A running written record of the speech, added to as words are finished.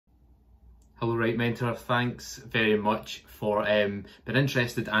Hello, right mentor. Thanks very much for being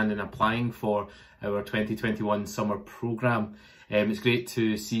interested and in applying for our 2021 summer programme. It's great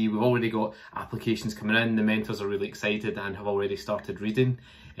to see we've already got applications coming in. The mentors are really excited and have already started reading,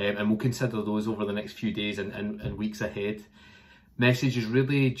 and we'll consider those over the next few days and weeks ahead. Message is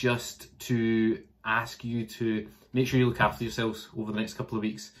really just to ask you to make sure you look after yourselves over the next couple of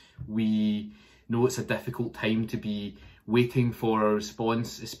weeks. We know it's a difficult time to be waiting for a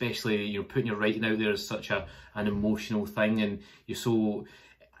response, especially putting your writing out there is such an emotional thing, and you're so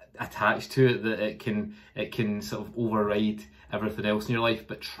attached to it that it can sort of override everything else in your life.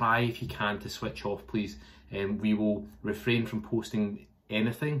 But try if you can to switch off, please. We will refrain from posting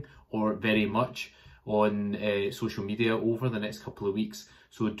anything or very much on social media over the next couple of weeks,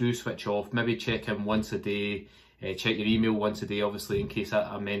 so do switch off. Maybe check in once a day. Check your email once a day, obviously, in case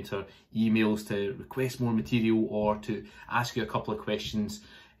a mentor emails to request more material or to ask you a couple of questions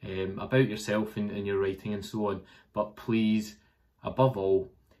about yourself and your writing and so on. But please, above all,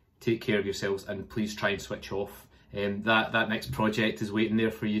 take care of yourselves and please try and switch off. That next project is waiting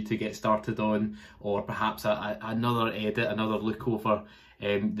there for you to get started on, or perhaps another edit, another look over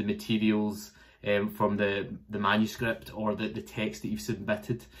the materials from the manuscript or the text that you've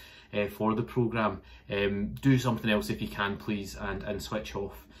submitted for the programme. Do something else if you can, please, and switch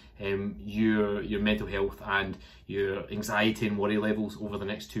off. Your mental health and your anxiety and worry levels over the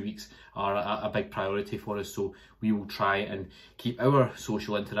next 2 weeks are a big priority for us, so we will try and keep our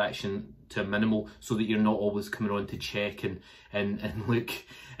social interaction to a minimal so that you're not always coming on to check and look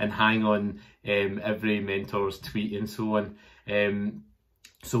and hang on every mentor's tweet and so on.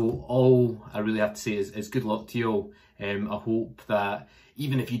 So all I really have to say is good luck to you all. I hope that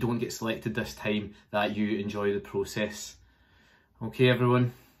even if you don't get selected this time, that you enjoy the process. Okay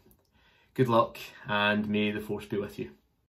everyone, good luck and may the force be with you.